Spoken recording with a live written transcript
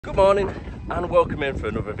Good morning and welcome in for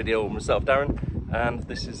another video with myself, Darren, and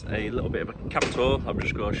this is a little bit of a cab tour. I'm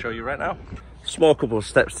just going to show you right now. Small couple of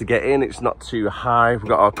steps to get in, it's not too high. We've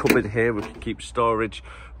got our cupboard here, we can keep storage.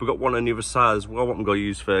 We've got one on the other side as well, what I'm going to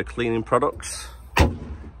use for cleaning products.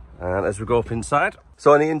 And as we go up inside,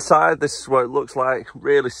 so on the inside, this is what it looks like.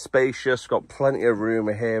 Really spacious, got plenty of room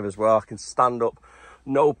here as well. I can stand up,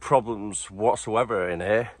 no problems whatsoever in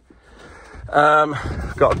here.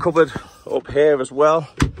 Got a cupboard up here as well.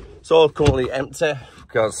 It's all currently empty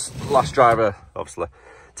because last driver obviously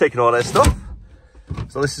taking all their stuff.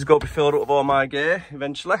 So this is going to be filled up with all my gear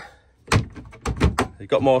eventually. You've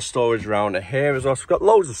got more storage around here as well. So we've got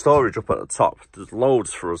loads of storage up at the top. There's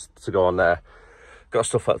loads for us to go on there. Got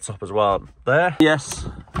stuff at the top as well there. Yes,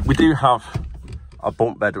 we do have a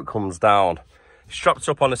bunk bed that comes down. It's strapped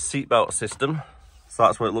up on a seatbelt system. So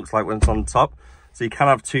that's what it looks like when it's on top. So you can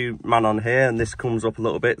have two man on here, and this comes up a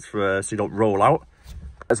little bit so you don't roll out.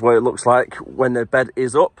 That's what it looks like when the bed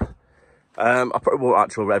is up. I probably won't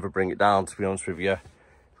actually ever bring it down, to be honest with you.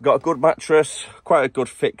 We've got a good mattress, quite a good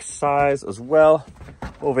fixed size as well.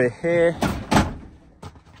 Over here,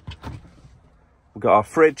 we've got our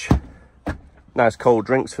fridge. Nice cold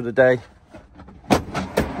drinks for the day.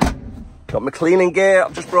 Got my cleaning gear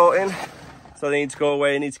I've just brought in. So I need to go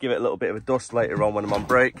away, I need to give it a little bit of a dust later on when I'm on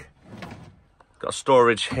break. Got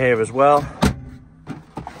storage here as well.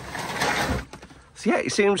 So yeah,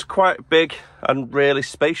 it seems quite big and really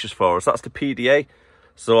spacious for us. That's the PDA.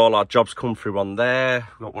 So all our jobs come through on there.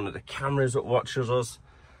 We've got one of the cameras that watches us.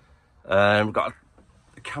 We've got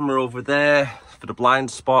a camera over there for the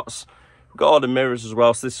blind spots. We've got all the mirrors as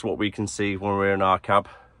well. So this is what we can see when we're in our cab.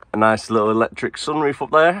 A nice little electric sunroof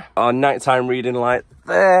up there. Our nighttime reading light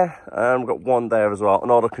there. We've got one there as well.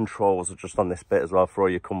 And all the controls are just on this bit as well for all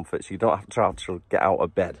your comfort. So you don't have to actually get out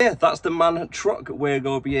of bed. Yeah, that's the man truck we're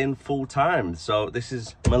going to be in full time. So this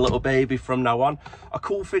is my little baby from now on. A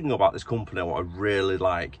cool thing about this company, what I really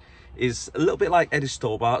like, is a little bit like Eddie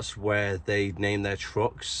Stobart's, where they name their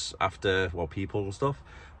trucks after, well, people and stuff.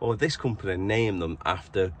 Well, this company named them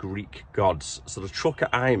after Greek gods. So the truck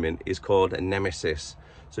I'm in is called a Nemesis.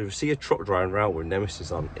 So if you see a truck driving around with Nemesis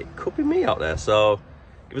on, it could be me out there. So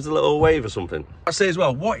give us a little wave or something. I say as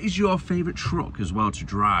well, what is your favourite truck as well to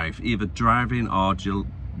drive? Either driving or do you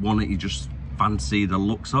one that you just fancy the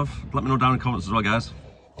looks of? Let me know down in the comments as well, guys.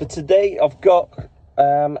 For today, I've got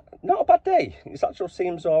not a bad day. It actually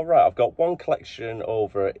seems all right. I've got one collection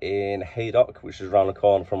over in Haydock, which is around the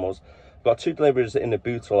corner from us. I've got two deliveries in the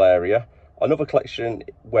Bootle area. Another collection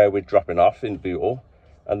where we're dropping off in Bootle.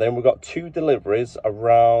 And then we've got two deliveries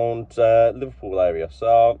around Liverpool area,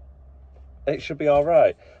 so it should be all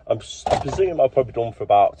right. I presume I've probably done for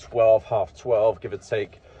about 12, half 12, give or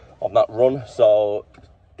take, on that run. So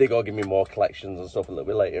they're going to give me more collections and stuff a little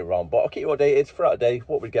bit later on. But I'll keep you updated throughout the day,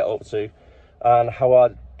 what we get up to, and how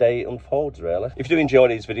our day unfolds, really. If you do enjoy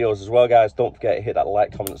these videos as well, guys, don't forget to hit that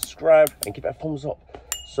like, comment, subscribe, and give it a thumbs up.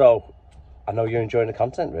 So I know you're enjoying the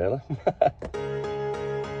content, really.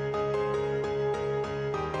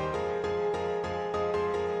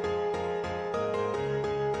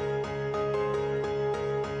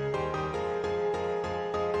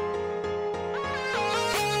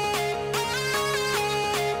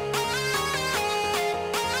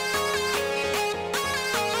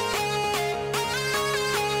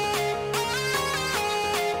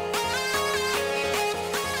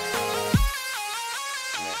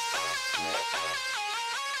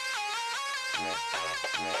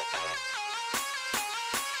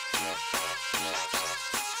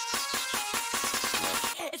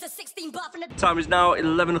 Time is now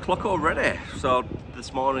 11 o'clock already, so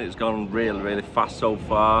this morning it's gone really fast so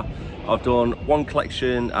far. I've done one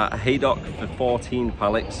collection at Haydock for 14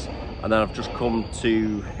 pallets, and then I've just come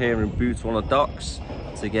to here in Boots on the docks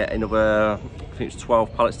to get another, I think it's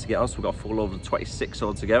 12 pallets to get on, so we've got a full load of 26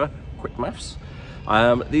 altogether. Quick maths.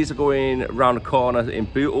 These are going around the corner in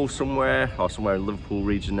Bootle somewhere, or somewhere in Liverpool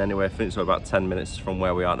region anyway. I think it's about 10 minutes from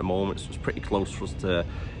where we are at the moment, so it's pretty close for us to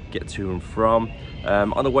get to and from.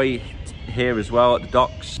 On the way here as well at the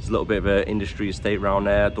docks, there's a little bit of an industry estate around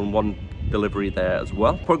there. Done one delivery there as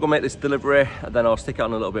well. Probably gonna make this delivery and then I'll stick it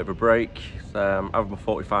on a little bit of a break. I have my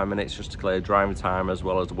 45 minutes just to clear driving time as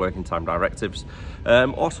well as the working time directives.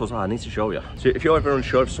 Also as well, I need to show you. So if you're ever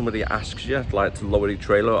unsure, if somebody asks you like to lower the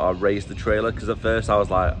trailer or raise the trailer, because at first I was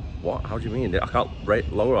like, what, how do you mean? I can't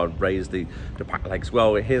lower or raise the pack legs.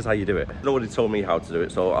 Well, here's how you do it. Nobody told me how to do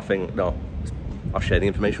it, so I think, no, I'll share the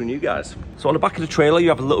information with you guys. So on the back of the trailer, you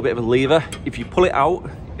have a little bit of a lever. If you pull it out,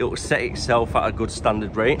 it will set itself at a good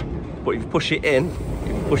standard rate. But if you push it in, if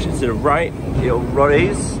you push it to the right, it'll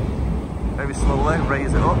raise very slowly,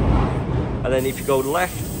 raise it up. And then if you go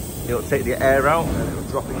left, it'll take the air out and it'll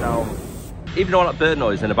drop it down. Even though that bird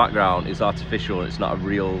noise in the background is artificial, it's not a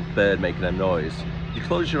real bird making a noise. If you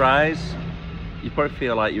close your eyes, you probably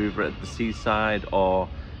feel like you're either at the seaside or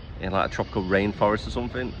in like a tropical rainforest or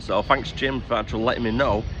something. So thanks Jim for actually letting me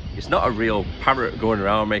know it's not a real parrot going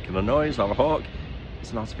around making a noise or a hawk,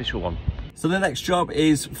 it's an artificial one. So the next job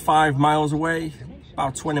is 5 miles away,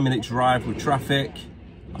 about 20-minute drive with traffic.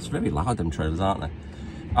 That's very loud, them trailers, aren't they?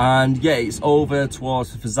 And yeah, it's over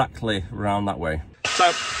towards Verzacli, around that way. So,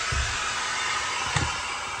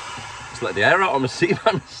 just let the air out on my seat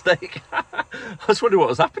by mistake. I was wondering what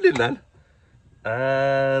was happening then.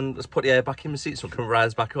 And let's put the air back in my seat so I can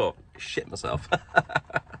rise back up. Shit myself.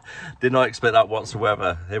 Did not expect that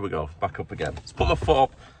whatsoever. Here we go, back up again. Let's put my foot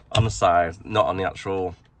up on the side, not on the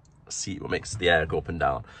actual seat what makes the air go up and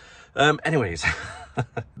down. Anyways,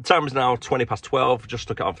 the time is now 20 past 12. Just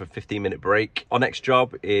took it on for a 15-minute break. Our next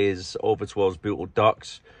job is over towards Bootle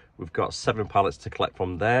Docks. We've got 7 pallets to collect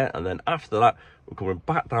from there, and then after that we're coming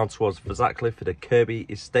back down towards Verzacli for the Kirby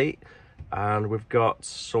estate, and we've got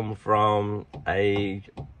some from a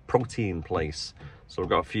protein place. So we've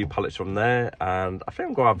got a few pallets from there, and I think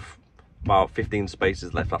I'm going to have about 15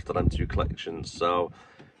 spaces left after them 2 collections. So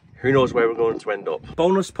who knows where we're going to end up.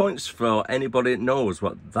 Bonus points for anybody that knows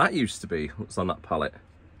what that used to be, what's on that pallet.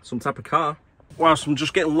 Some type of car. Whilst I'm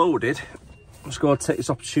just getting loaded, I'm just going to take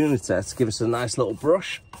this opportunity to give us a nice little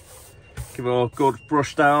brush. Give it a good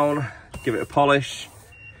brush down, give it a polish,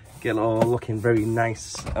 get it all looking very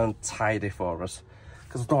nice and tidy for us.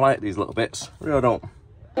 Because I don't like these little bits, I really don't.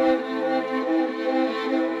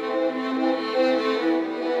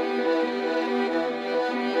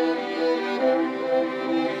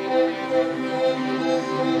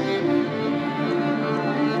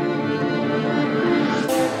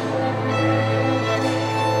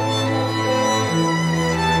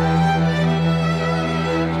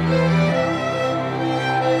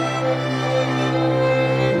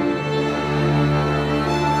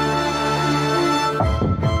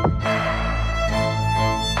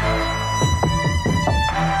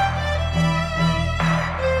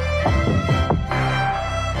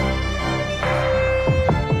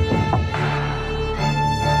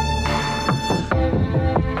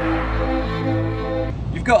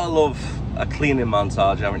 You've got to love a cleaning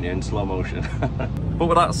montage, haven't you, in slow motion? But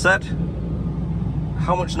with that said,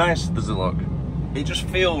 how much nicer does it look? It just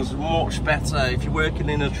feels much better if you're working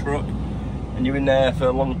in a truck and you're in there for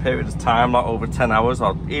a long period of time, like over 10 hours,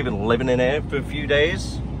 or even living in here for a few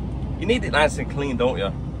days. You need it nice and clean, don't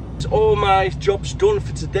you? All my job's done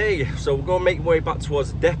for today, so we're going to make my way back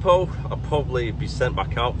towards the depot. I'll probably be sent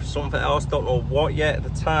back out for something else, don't know what yet.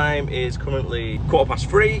 The time is currently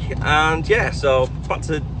 3:15, and yeah, so back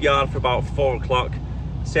to the yard for about 4 o'clock.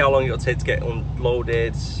 See how long it'll take to get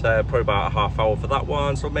unloaded. Probably about a half hour for that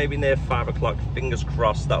one, so maybe near 5 o'clock. Fingers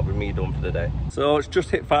crossed that'll be me done for the day. So it's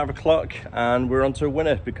just hit 5 o'clock and we're on to a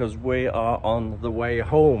winner because we are on the way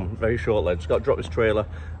home very shortly. Just got to drop this trailer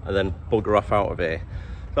and then bugger off out of here.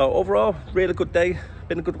 So overall, really good day.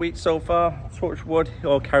 Been a good week so far. Touch wood, it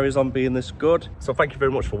all carries on being this good. So thank you very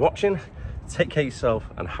much for watching. Take care of yourself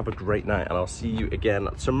and have a great night, and I'll see you again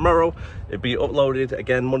tomorrow. It'll be uploaded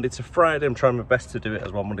again Monday to Friday. I'm trying my best to do it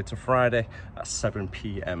as well Monday to Friday at 7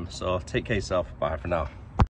 PM. So take care of yourself. Bye for now.